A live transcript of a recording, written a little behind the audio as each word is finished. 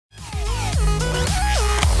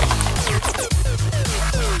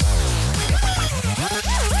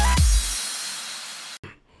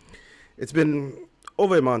It's been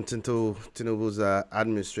over a month into Tinubu's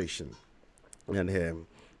administration, and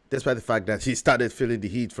despite the fact that he started feeling the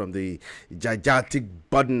heat from the gigantic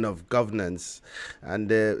burden of governance and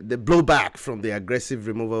the blowback from the aggressive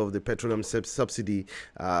removal of the petroleum subsidy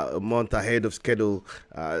a month ahead of schedule,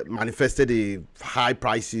 manifested the high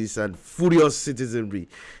prices and furious citizenry.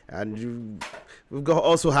 And we've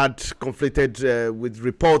also had conflicted with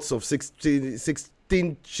reports of 16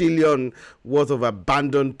 trillion worth of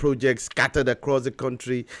abandoned projects scattered across the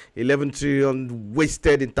country, 11 trillion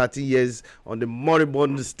wasted in 30 years on the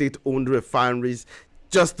moribund state-owned refineries,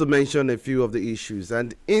 just to mention a few of the issues.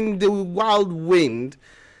 And in the wild wind,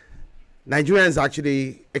 Nigerians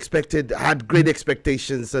actually had great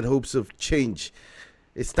expectations and hopes of change.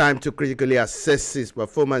 It's time to critically assess his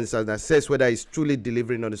performance and assess whether he's truly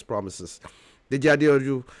delivering on his promises. Deji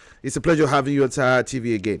Adeyanju, it's a pleasure having you on Sahara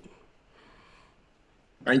TV again.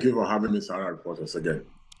 Thank you for having me, Sarah Reporters, again.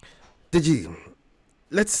 Deji,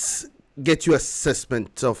 let's get your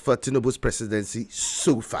assessment of Tinubu's presidency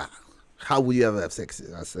so far. How would you have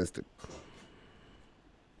assessed it?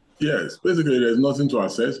 Yes, basically there's nothing to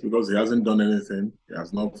assess because he hasn't done anything. He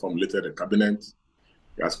has not formulated a cabinet.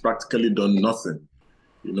 He has practically done nothing.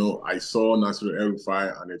 You know, I saw Nasir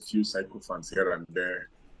El-Rufai and a few psychophants here and there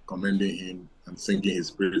commending him and singing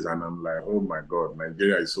his praise, and I'm like, oh my God,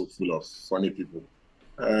 Nigeria is so full of funny people.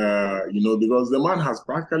 You know, because the man has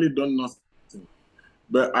practically done nothing.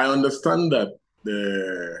 But I understand that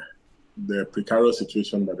the precarious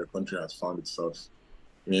situation that the country has found itself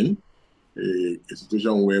in, a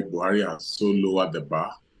situation where Buhari has so lowered the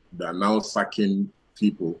bar that now sacking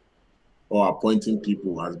people or appointing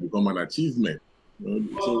people has become an achievement. You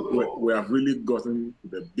know? So we have really gotten to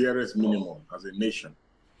the barest minimum as a nation.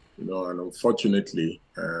 You know, and unfortunately,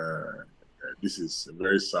 this is a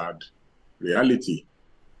very sad reality.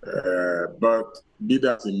 But be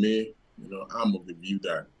that as it may, you know, I'm of the view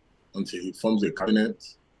that until he forms a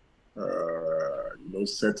cabinet, you know,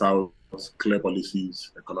 set out clear policies,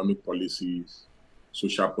 economic policies,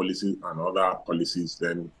 social policies, and other policies,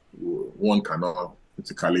 then one cannot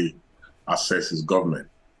critically assess his government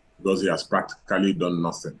because he has practically done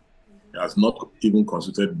nothing. He has not even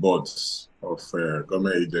consulted boards of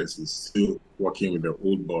government agencies, still working with the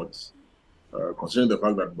old boards. Considering the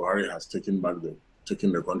fact that Buhari has taken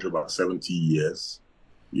the country about 70 years,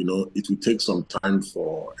 you know, it will take some time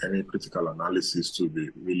for any critical analysis to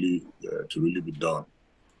really be done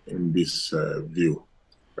in this view.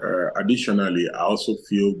 Additionally, I also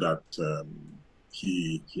feel that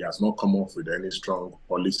he has not come up with any strong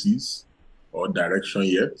policies or direction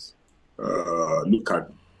yet. Look at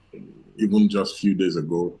even just a few days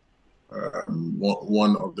ago,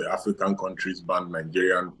 one of the African countries banned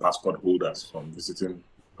Nigerian passport holders from visiting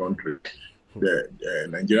country.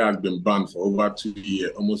 Nigeria has been banned for over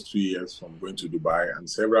almost 2 years from going to Dubai, and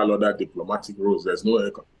several other diplomatic roles. There's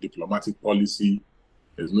no diplomatic policy.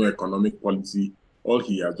 There's no economic policy. All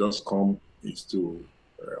he has just come is to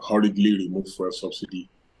hurriedly remove fuel subsidy,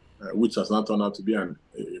 which has not turned out to be a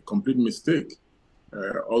complete mistake.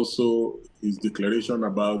 Also, his declaration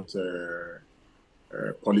about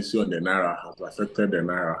policy on the Naira has affected the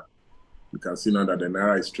Naira. You can see now that the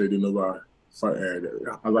Naira is trading over, has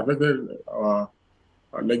affected our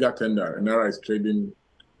legal tender. The Naira is trading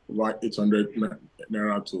over 800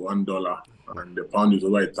 Naira to $1, and the pound is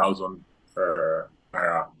over 1,000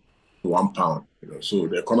 Naira to £1. You know, so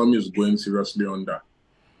the economy is going seriously under.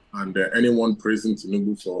 And anyone praising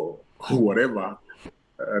Tinubu for whatever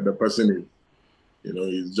the person is, you know,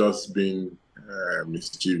 is just being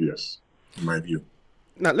mischievous, in my view.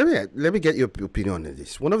 Now, let me get your opinion on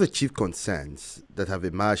this. One of the chief concerns that have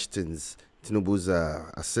emerged since Tinubu's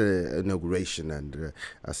inauguration and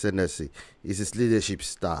ascendancy is his leadership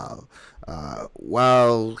style.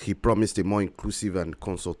 While he promised a more inclusive and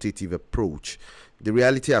consultative approach, the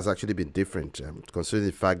reality has actually been different, considering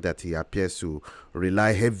the fact that he appears to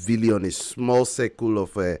rely heavily on a small circle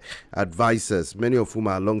of advisors, many of whom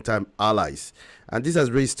are longtime allies. And this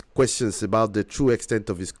has raised questions about the true extent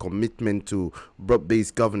of his commitment to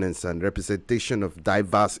broad-based governance and representation of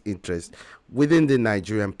diverse interests within the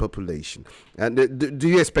Nigerian population. And do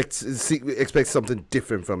you expect something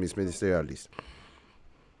different from his ministerial list?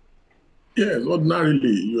 Yes,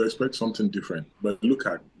 ordinarily you expect something different, but look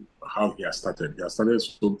at how he has started. He has started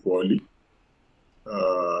so poorly.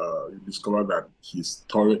 You discover that his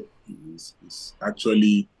story is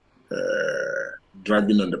actually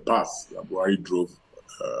driving on the path that Buhari drove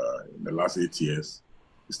in the last 8 years.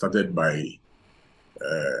 He started by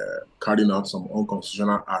carrying out some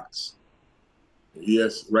unconstitutional acts.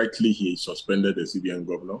 Yes, rightly he suspended the CBN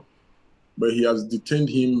governor. But he has detained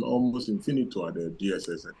him almost infinito at the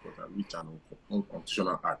DSS headquarters, which an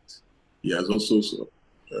unconstitutional act. He has also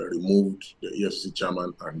removed the EFCC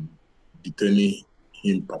chairman and detaining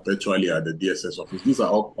him perpetually at the DSS office. These are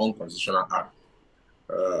all unconstitutional acts.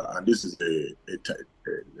 And this is the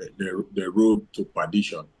road to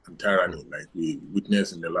perdition and tyranny, like we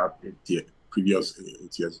witnessed in the previous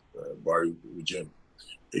 8 years Buhari regime.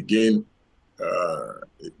 Again,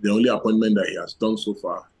 the only appointment that he has done so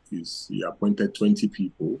far is he appointed 20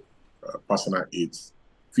 people, personal aides.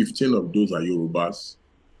 15 of those are Yorubas,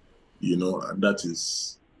 and that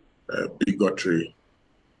is bigotry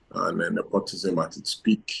and nepotism at its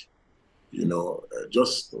peak.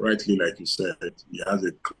 Just rightly, like you said, he has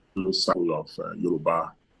a close circle of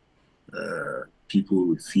Yoruba people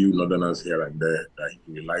with few northerners here and there that he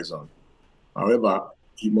relies on. However,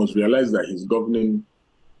 he must realize that he's governing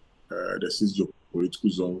the 6 geopolitical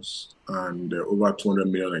zones and over 200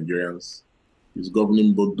 million Nigerians. He's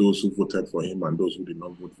governing both those who voted for him and those who did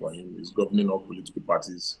not vote for him. He's governing all political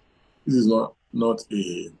parties. This is not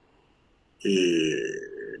a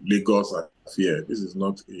Lagos affair. This is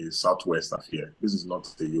not a Southwest affair. This is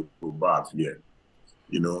not a Yoruba affair.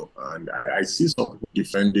 And I see some people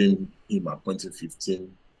defending him appointing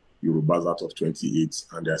 15 Yorubas out of 28,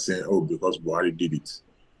 and they're saying, oh, because Buhari did it.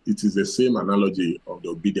 It is the same analogy of the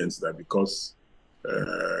obedience that because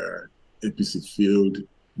APC failed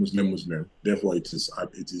Muslim, therefore it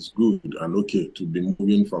is good and okay to be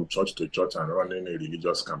moving from church to church and running a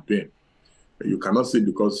religious campaign. You cannot say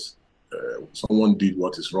because someone did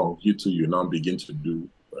what is wrong, you now begin to do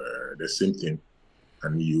the same thing,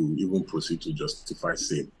 and you even proceed to justify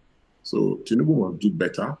same. So Tinubu must do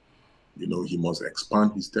better. He must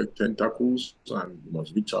expand his tentacles, and he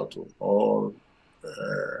must reach out to all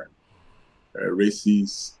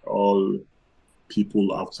races, all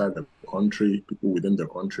people outside the country, people within the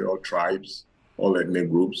country, all tribes, all ethnic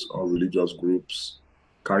groups, all religious groups,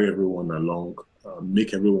 carry everyone along,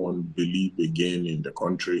 make everyone believe again in the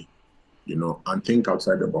country, and think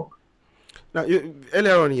outside the box. Now,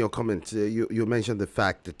 earlier on in your comment, you mentioned the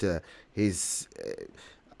fact that he's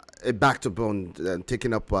backed upon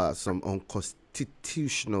taking up some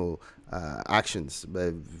unconstitutional actions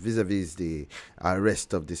vis-a-vis the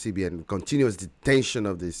arrest of the CBN, continuous detention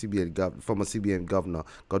of the former CBN governor,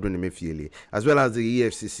 Godwin Emefiele, as well as the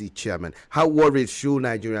EFCC chairman. How worried should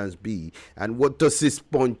Nigerians be, and what does this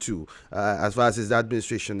point to as far as his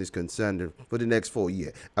administration is concerned for the next 4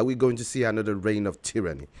 years? Are we going to see another reign of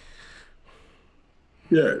tyranny?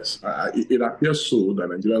 Yes, it appears so that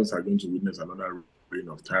Nigerians are going to witness another reign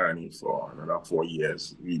of tyranny for another 4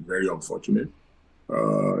 years. It's very unfortunate.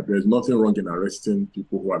 There's nothing wrong in arresting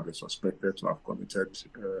people who have been suspected to have committed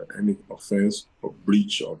any offense or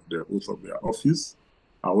breach of the oath of their office.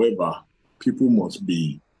 However, people must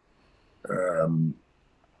be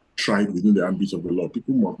tried within the ambit of the law.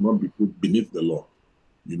 People must not be put beneath the law.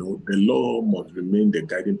 The law must remain the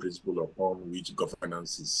guiding principle upon which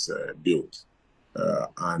governance is built.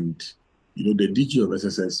 And the DG of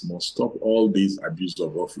SSS must stop all these abuse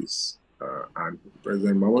of office. And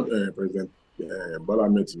President Bola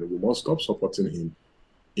Ahmed Tinubu must stop supporting him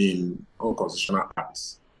in unconstitutional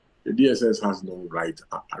acts. The DSS has no right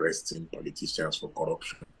arresting politicians for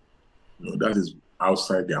corruption. That is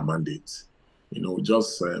outside their mandate.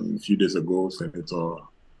 Just a few days ago, Senator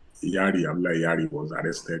Abdullahi Yari was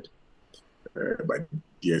arrested by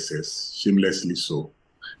DSS, shamelessly so.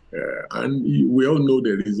 And we all know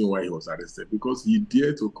the reason why he was arrested, because he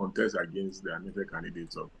dared to contest against the anointed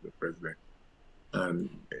candidates of the president. And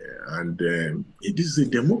this is a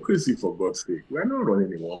democracy, for God's sake. We are not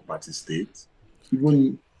running a one-party state.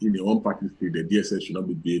 Even in a one-party state, the DSS should not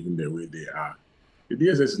be behaving the way they are. The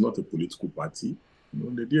DSS is not a political party.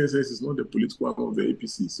 The DSS is not the political arm of the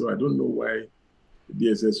APC. So I don't know why the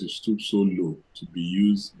DSS will stoop so low to be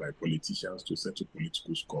used by politicians to settle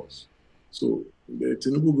political scores. So the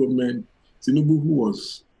Tinubu government, Tinubu, who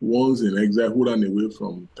was once in exile, who ran away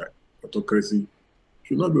from autocracy,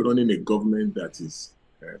 should not be running a government that is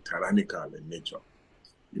tyrannical in nature.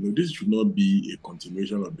 This should not be a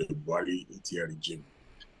continuation of the Buhari 8-year regime.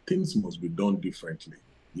 Things must be done differently.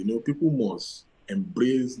 People must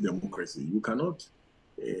embrace democracy. You cannot,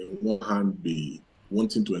 on one hand, be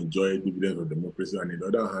wanting to enjoy dividends of democracy, and on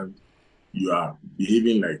the other hand, you are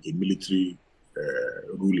behaving like a military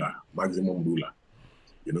ruler, maximum ruler.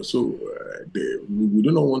 So we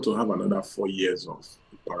do not want to have another 4 years of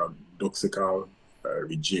paradoxical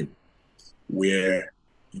regime where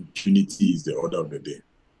impunity is the order of the day.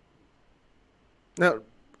 Now,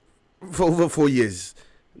 for over 4 years,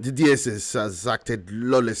 the DSS has acted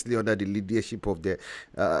lawlessly under the leadership of their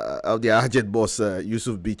agent boss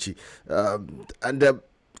Yusuf Bichi, and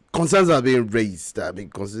concerns are being raised. I mean,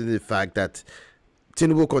 considering the fact that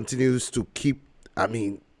Tinubu continues to keep, I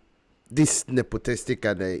mean, this nepotistic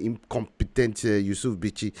and incompetent Yusuf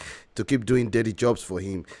Bichi to keep doing dirty jobs for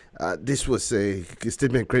him. This was a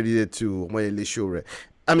statement credited to Omoyele Shure.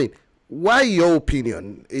 I mean, why, your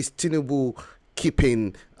opinion, is Tinubu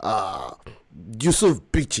keeping Yusuf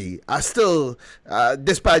Bichi still,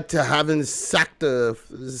 despite having sacked the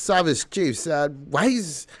service chiefs? Why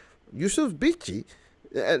is Yusuf Bichi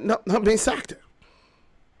not being sacked?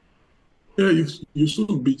 Yeah, Yusuf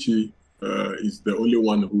Bichi is the only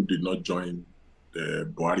one who did not join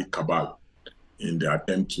the Buhari cabal in the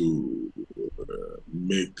attempt to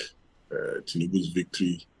make Tinubu's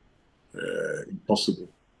victory impossible.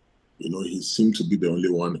 You know, he seemed to be the only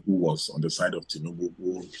one who was on the side of Tinubu,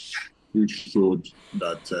 who showed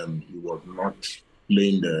that he was not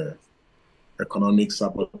playing the economic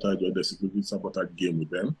sabotage or the security sabotage game with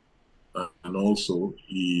them. And also,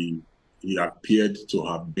 he appeared to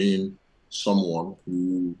have been someone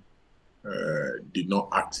who did not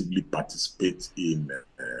actively participate in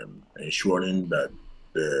ensuring that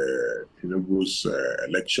the Tinubu's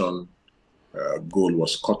election goal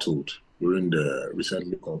was scuttled during the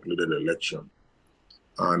recently concluded election.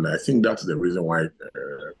 And I think that's the reason why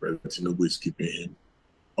President Tinubu is keeping him.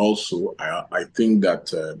 Also, I think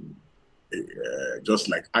that just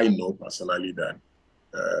like I know personally that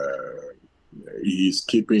he is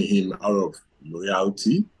keeping him out of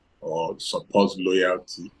loyalty or supposed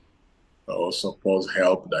loyalty or supposed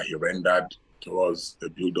help that he rendered towards the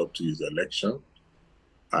build-up to his election.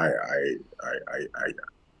 I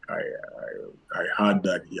heard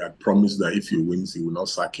that he had promised that if he wins, he will not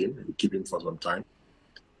sack him. He will keep him for some time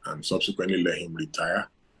and subsequently let him retire.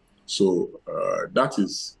 So that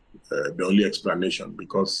is the only explanation,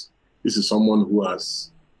 because this is someone who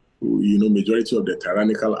has, majority of the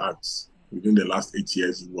tyrannical acts within the last 8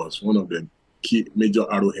 years, he was one of the key major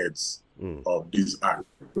arrowheads of this act.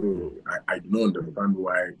 So I do not understand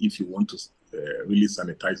why, if you want to really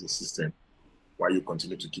sanitize the system, why you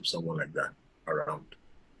continue to keep someone like that around.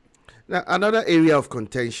 Now, another area of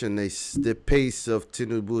contention is the pace of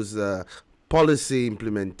Tinubu's policy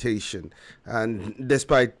implementation. And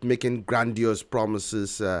despite making grandiose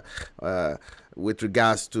promises with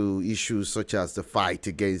regards to issues such as the fight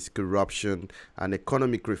against corruption and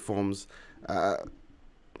economic reforms,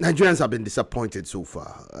 Nigerians have been disappointed so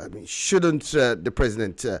far. I mean, shouldn't the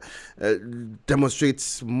president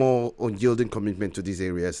demonstrate more unyielding commitment to these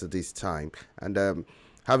areas at this time, and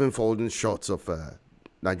having fallen short of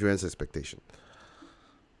Nigerians' expectation?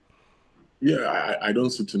 Yeah, I don't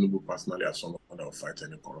see Tinubu personally as someone that will fight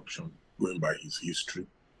any corruption, going by his history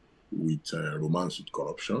with romance with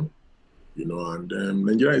corruption. And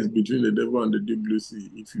Nigeria is between the devil and the deep blue sea.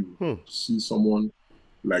 If you see someone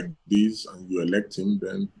like this and you elect him,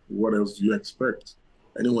 then what else do you expect?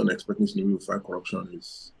 Anyone expecting Tinubu to fight corruption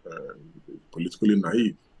is politically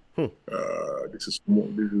naive. This is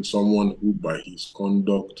someone who, by his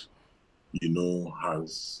conduct,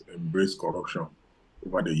 has embraced corruption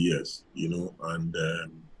over the years, and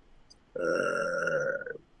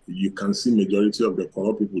you can see majority of the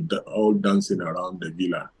corrupt people all dancing around the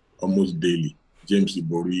villa almost daily. James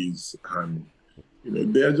Iboris, and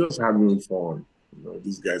they are just having fun.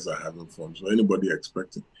 These guys are having fun. So anybody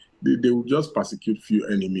expecting, they will just persecute few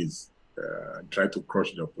enemies and try to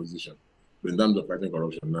crush the opposition. But in terms of fighting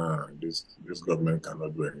corruption, this government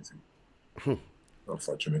cannot do anything.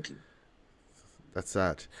 Unfortunately. That's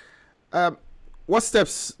sad. What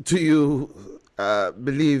steps do you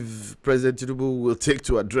believe President Tinubu will take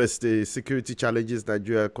to address the security challenges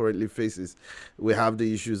Nigeria currently faces? We have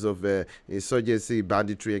the issues of insurgency,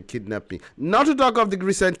 banditry, and kidnapping. Not to talk of the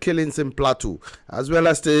recent killings in Plateau, as well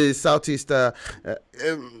as the southeast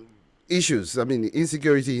issues. I mean,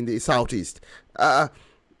 insecurity in the southeast.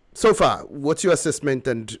 So far, what's your assessment,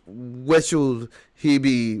 and where should he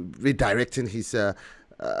be redirecting his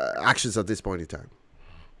actions at this point in time?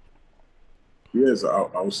 Yes, I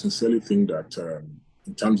would sincerely think that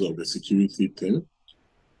in terms of the security thing,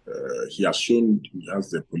 he has shown he has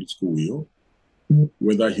the political will.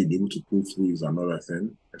 Whether he'll be able to pull through is another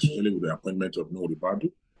thing, especially with the appointment of Nuhu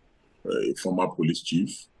Ribadu, a former police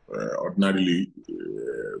chief. Ordinarily,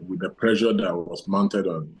 with the pressure that was mounted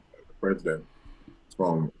on the president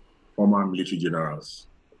from former military generals,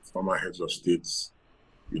 former heads of states,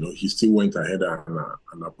 he still went ahead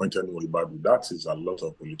and appointed Nuhu Ribadu. That is a lot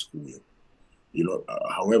of political will.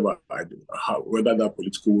 However, whether that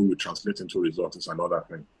political will translate into results is another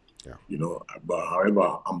thing. Yeah. But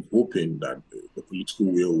however, I'm hoping that the political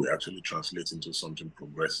will actually translate into something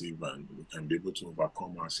progressive and we can be able to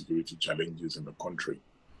overcome our security challenges in the country.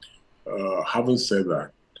 Having said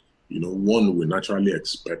that, one will naturally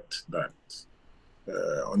expect that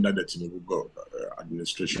under the Tinubu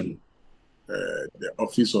administration, the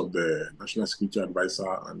office of the National Security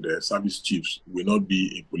Advisor and the service chiefs will not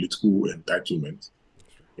be a political entitlement.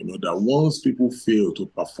 That once people fail to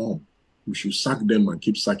perform, we should sack them and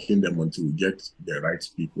keep sacking them until we get the right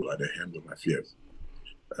people at the helm of affairs.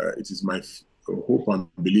 It is my hope and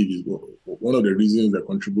belief is one of the reasons, the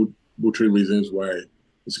contributory reasons why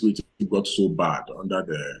the security got so bad under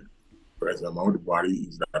the President Muhammadu Buhari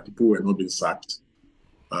is that people were not being sacked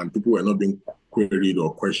and people were not being queried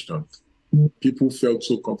or questioned. People felt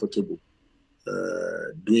so comfortable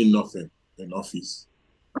doing nothing in office.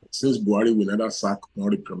 Since Buhari will neither sack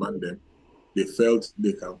nor reprimand them, they felt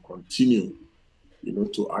they can continue,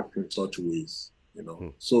 to act in such ways,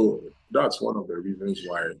 So that's one of the reasons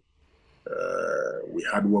why we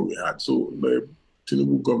had what we had. So the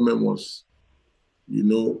Tinubu government must,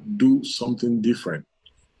 do something different,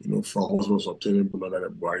 from what was obtainable under the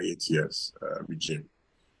Buhari 8 years regime.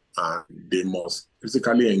 And they must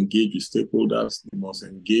physically engage with stakeholders. They must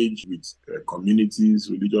engage with communities,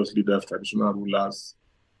 religious leaders, traditional rulers,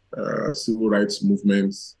 civil rights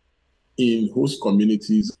movements in host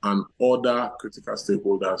communities and other critical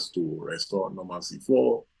stakeholders to restore normalcy.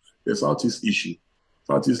 For the Southeast issue,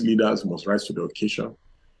 Southeast leaders must rise to the occasion.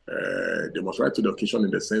 They must rise to the occasion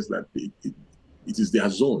in the sense that it is their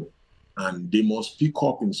zone, and they must pick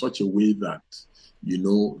up in such a way that,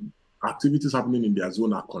 activities happening in their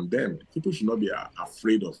zone are condemned. People should not be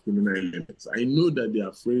afraid of criminal elements. I know that they're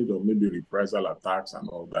afraid of maybe reprisal attacks and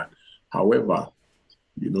all that. However,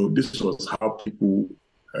 this was how people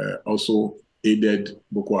also aided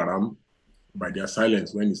Boko Haram by their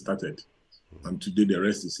silence when it started. And today the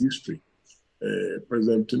rest is history.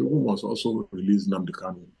 President Tinubu must also release Nnamdi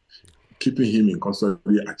Kanu. Keeping him in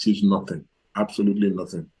custody achieves nothing, absolutely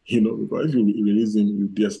nothing. Because if you release him, you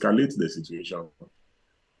de-escalate the situation.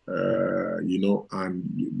 And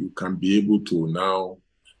you can be able to now,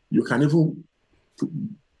 you can even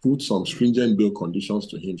put some stringent bail conditions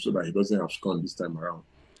to him so that he doesn't abscond this time around.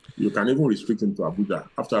 You can even restrict him to Abuja.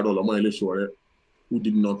 After all, Omoyele Sowore, who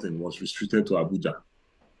did nothing, was restricted to Abuja,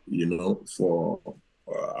 for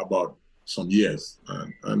about some years.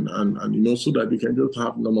 And so that we can just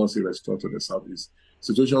have normalcy restored to the Southeast.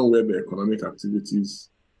 Situation where the economic activities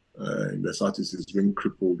in the Southeast is being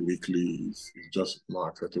crippled weekly is just not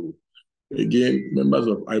acceptable. Again, members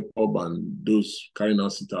of IPOB and those carrying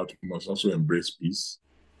out sit-out must also embrace peace,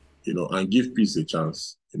 and give peace a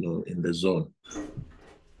chance, in the zone.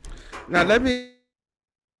 Now, let me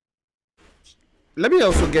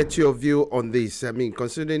also get your view on this. I mean,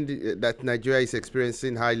 considering that Nigeria is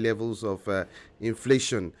experiencing high levels of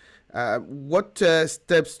inflation, what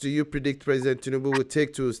steps do you predict President Tinubu will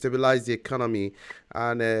take to stabilize the economy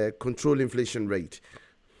and control inflation rate?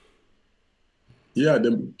 Yeah,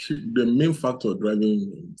 the main factor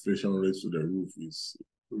driving inflation rates to the roof is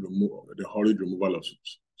the hurried removal of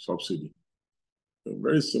subsidy.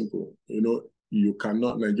 Very simple.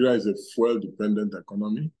 Nigeria is a fuel-dependent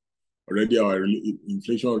economy. Already our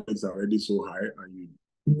inflation rates are already so high, and you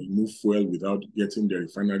remove fuel without getting the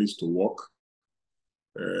refineries to work.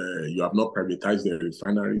 You have not privatized the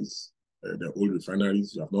refineries, the old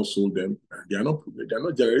refineries. You have not sold them. They are not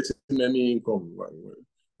generating any income.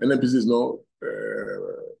 NNPC is not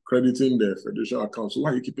crediting the federation account. So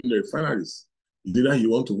why are you keeping the refineries? Either you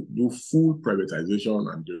want to do full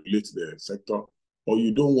privatization and deregulate the sector, or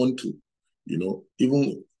you don't want to.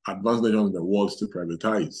 Even advanced nations in the world still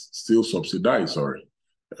privatize, still subsidize,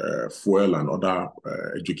 fuel and other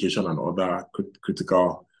education and other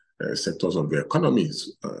critical sectors of the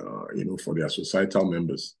economies, for their societal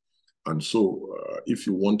members. And so if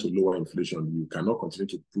you want to lower inflation, you cannot continue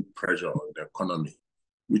to put pressure on the economy,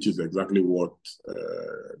 which is exactly what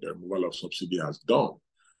the removal of subsidy has done.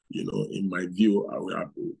 In my view,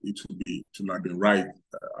 it would have been right,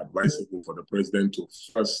 advisable for the president to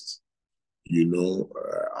first,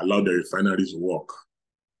 allow the refineries to work.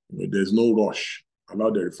 There's no rush. Allow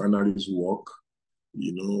the refineries to work,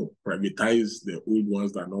 privatize the old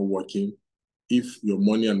ones that are not working. If your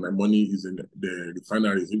money and my money is in the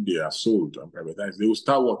refineries, if they are sold and privatized, they will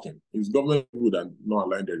start working. It's government would not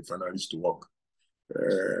allow the refineries to work.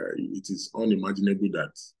 It is unimaginable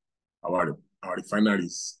that our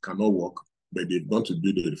refineries cannot work, but they've gone to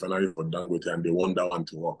build a refinery for Dangote and they want that one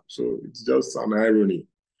to work. So it's just an irony,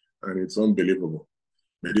 and it's unbelievable.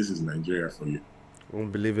 But this is Nigeria for you.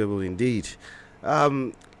 Unbelievable indeed.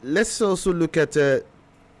 Let's also look at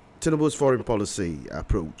Tinubu's foreign policy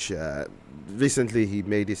approach. Recently, he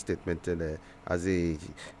made a statement as a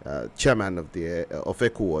chairman of the of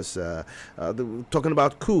ECOWAS, talking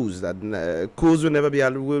about coups, that coups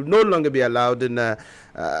will no longer be allowed in the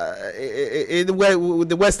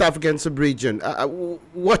West African sub-region.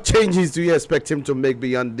 What changes do you expect him to make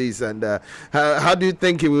beyond this, and how do you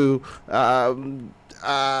think he will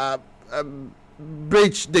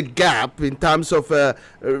bridge the gap in terms of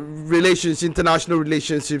relations, international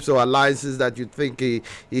relationships or alliances that you think he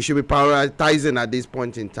should be prioritizing at this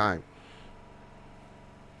point in time?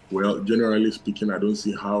 Well, generally speaking, I don't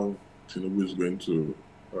see how Tinubu is going to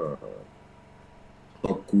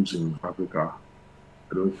stop coups in Africa.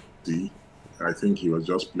 I don't see. I think he was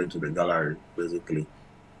just playing to the gallery, basically,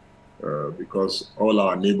 because all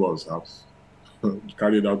our neighbors have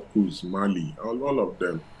carried out coups, Mali, all of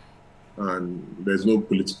them. And there's no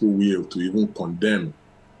political will to even condemn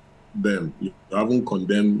them. You haven't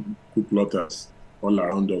condemned coup plotters all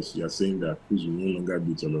around us. You are saying that coups will no longer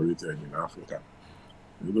be tolerated in Africa.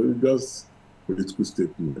 It's just political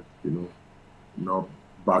statement, not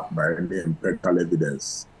backed by any empirical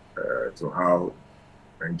evidence to how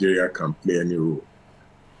Nigeria can play any role.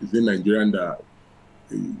 Is it Nigerian that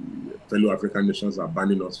fellow African nations are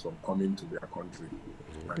banning us from coming to their country?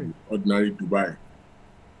 And ordinary Dubai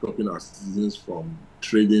stopping our citizens from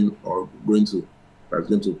trading or that's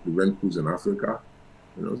going to prevent coups in Africa.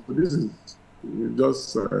 So this is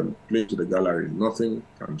just playing to the gallery. Nothing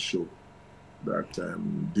can show that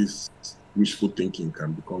this wishful thinking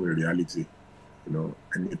can become a reality,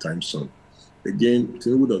 anytime soon. Again,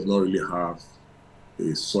 Tinubu does not really have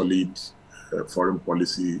a solid foreign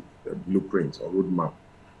policy blueprint or roadmap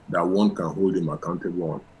that one can hold him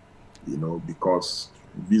accountable on, because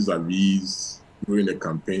vis-a-vis during the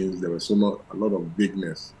campaigns, there was a lot of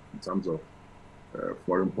vagueness in terms of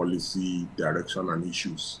foreign policy direction and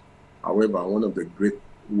issues. However, one of the great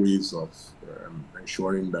ways of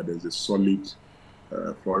ensuring that there's a solid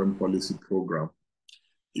foreign policy program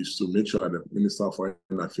is to make sure that the Minister of Foreign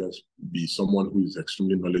Affairs be someone who is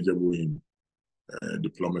extremely knowledgeable in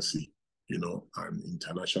diplomacy, and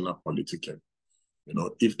international politicking.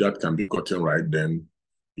 If that can be gotten right, then,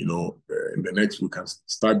 in the next we can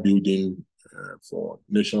start building for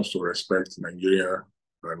nations to respect Nigeria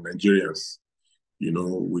and Nigerians,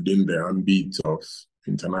 within the ambit of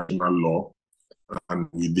international law and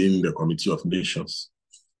within the Committee of Nations,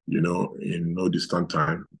 in no distant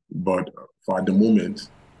time. But for the moment,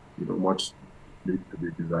 much needs to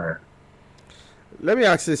be desired. Let me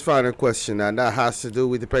ask this final question, and that has to do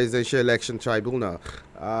with the Presidential Election Tribunal,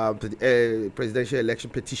 Presidential Election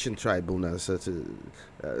Petition Tribunal, so to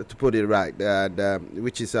put it right,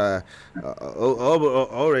 which is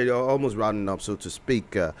already almost rounding up, so to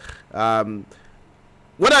speak.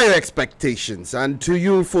 What are your expectations, and do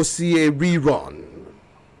you foresee a rerun?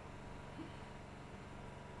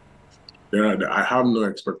 I have no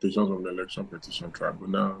expectations from the Election Petition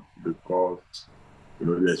Tribunal because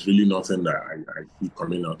there's really nothing that I see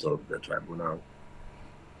coming out of the tribunal.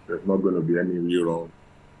 There's not going to be any rerun,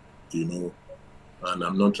 and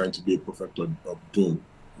I'm not trying to be a prophet of doom.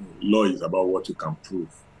 Law is about what you can prove,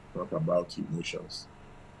 not about emotions.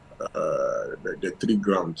 The three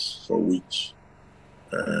grounds for which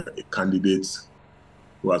a candidate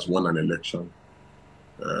who has won an election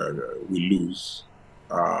will lose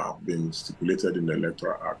have been stipulated in the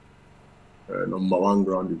Electoral Act. Number one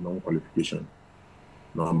ground is non-qualification.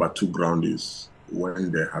 Number two ground is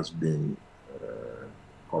when there has been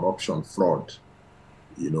corruption, fraud,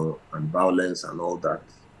 and violence and all that.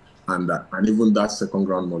 And even that second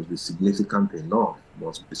ground must be significant enough,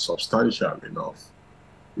 must be substantial enough,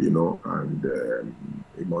 and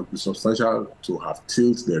it must be substantial to have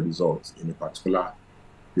tilted the results in a particular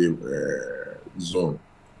zone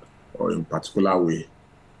or in a particular way.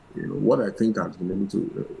 What I think has been able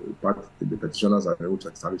to, the petitioners are able to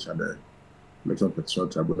establish at the Election Petition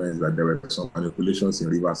Tribunal is that there were some manipulations in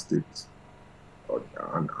Rivers State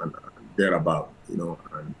and thereabout,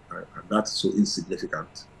 and that's so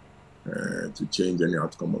insignificant to change any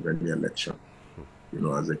outcome of any election,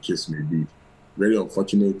 as the case may be. Very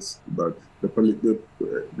unfortunate, but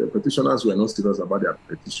the petitioners were not serious about their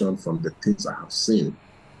petition from the things I have seen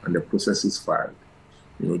and the processes filed.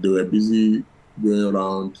 They were busy going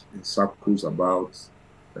around in circles about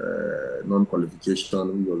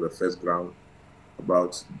non-qualification, which was the first ground,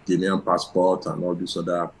 about Guinean passport and all these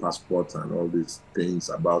other passports and all these things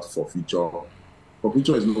about forfeiture.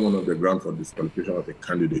 Forfeiture is not one of the grounds for disqualification of a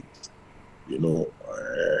candidate,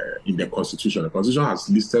 in the Constitution. The Constitution has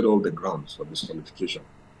listed all the grounds for disqualification.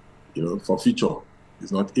 Forfeiture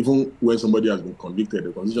is not, even when somebody has been convicted,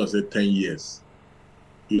 the Constitution said 10 years.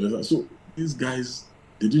 You know, so these guys,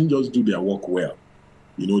 they didn't just do their work well.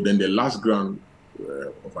 You know, then the last ground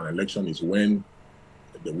of an election is when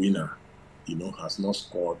the winner, you know, has not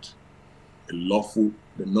scored a lawful,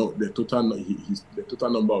 the total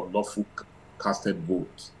number of lawful casted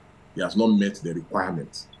votes. He has not met the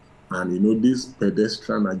requirements. And, you know, this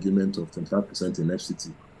pedestrian argument of 25% in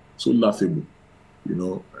FCT, so laughable, you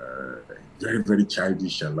know, very, very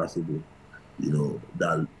childish and laughable, you know,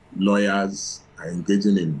 that lawyers are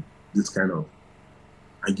engaging in this kind of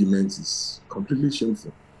argument is completely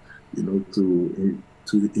shameful, you know,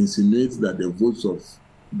 to insinuate that the votes of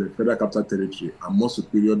the Federal Capital Territory are more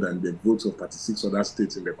superior than the votes of 36 other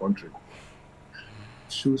states in the country.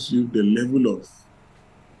 Shows you the level of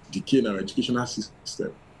decay in our educational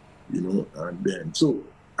system, you know, and then, so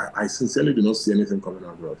I sincerely do not see anything coming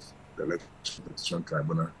out of the Election Petition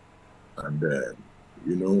Tribunal. And,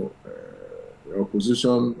 you know, the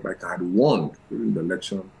opposition, like I had warned during the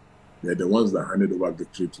election, they're the ones that handed over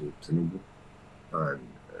victory to Tinubu. And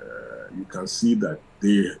you can see that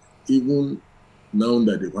they, even now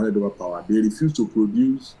that they've handed over power, they refuse to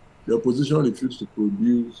produce, the opposition refused to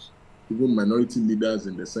produce even minority leaders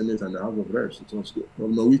in the Senate and the House of Reps. It was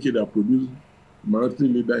Governor Wike that produced minority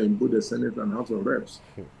leader in both the Senate and House of Reps.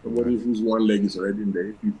 Somebody whose one leg is already in the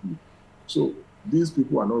APP. So these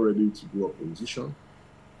people are not ready to do opposition,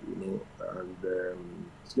 you know, and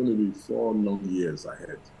it's going to be 4 long years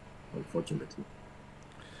ahead, unfortunately.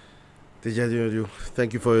 Deji,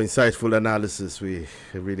 thank you for your insightful analysis. We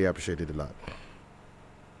really appreciate it a lot.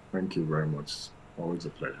 Thank you very much. Always a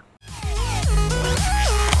pleasure.